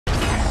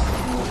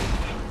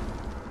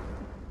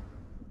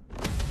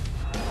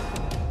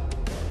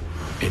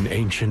In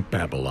ancient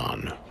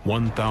Babylon,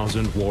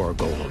 1,000 war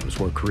golems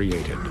were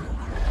created.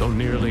 Though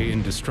nearly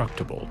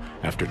indestructible,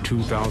 after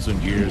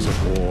 2,000 years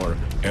of war,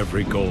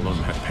 every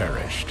golem had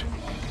perished,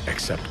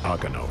 except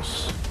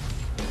Aganos.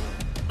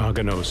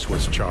 Aganos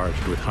was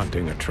charged with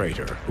hunting a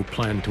traitor who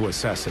planned to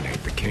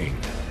assassinate the king.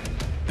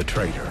 The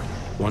traitor,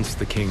 once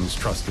the king's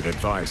trusted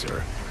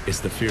advisor,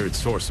 is the feared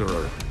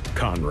sorcerer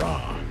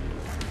Kan-Ra.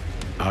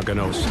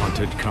 Aganos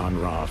hunted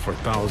Kan-Ra for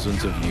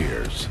thousands of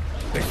years.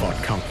 They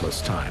fought countless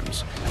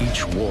times,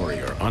 each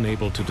warrior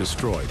unable to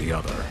destroy the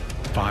other.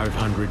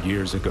 500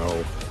 years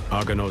ago,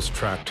 Aganos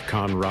tracked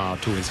Kan-Ra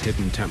to his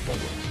hidden temple.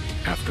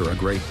 After a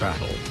great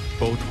battle,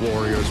 both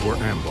warriors were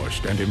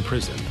ambushed and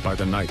imprisoned by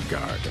the Night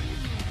Guard.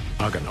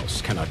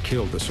 Aganos cannot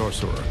kill the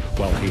sorcerer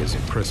while he is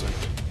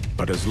imprisoned,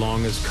 but as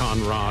long as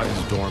Kan-Ra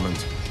is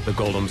dormant, the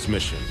golem's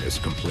mission is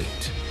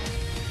complete.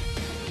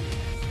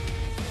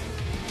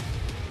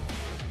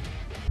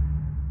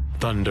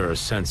 Thunder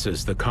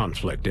senses the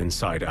conflict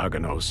inside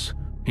Aganos.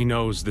 He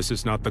knows this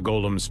is not the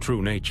golem's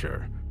true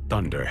nature.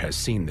 Thunder has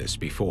seen this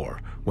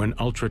before, when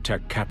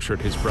Ultratech captured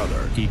his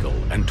brother, Eagle,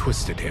 and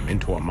twisted him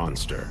into a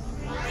monster.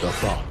 The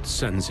thought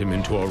sends him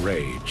into a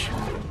rage.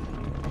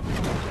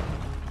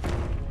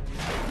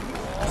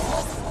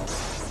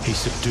 He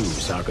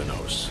subdues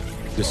Aganos,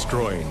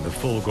 destroying the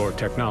Fulgor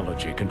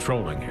technology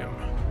controlling him.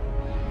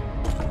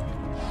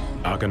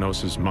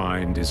 Aganos'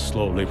 mind is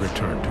slowly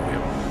returned to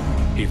him.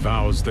 He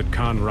vows that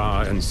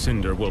Kan-Ra and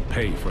Cinder will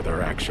pay for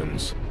their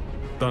actions.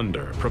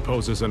 Thunder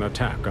proposes an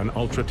attack on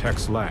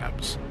Ultratech's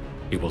labs.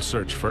 He will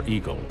search for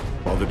Eagle,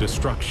 while the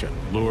destruction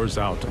lures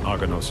out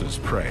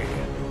Aganos' prey.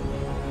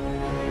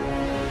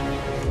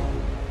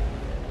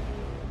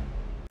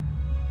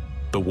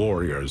 The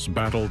warriors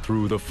battle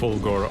through the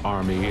Fulgor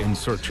army in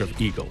search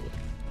of Eagle.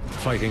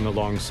 Fighting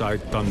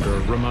alongside Thunder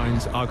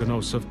reminds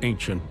Aganos of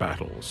ancient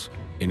battles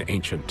in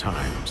ancient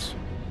times.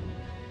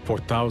 For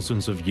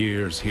thousands of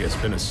years, he has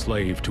been a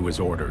slave to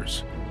his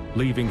orders,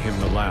 leaving him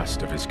the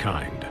last of his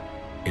kind.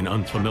 In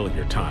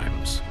unfamiliar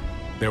times,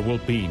 there will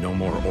be no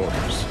more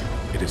orders.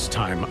 It is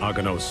time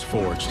Aganos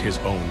forged his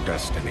own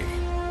destiny.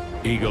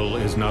 Eagle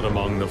is not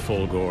among the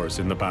Fulgors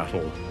in the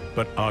battle,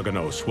 but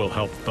Aganos will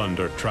help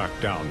Thunder track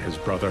down his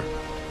brother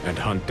and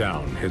hunt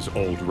down his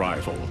old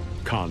rival,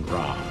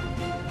 Kan-Ra.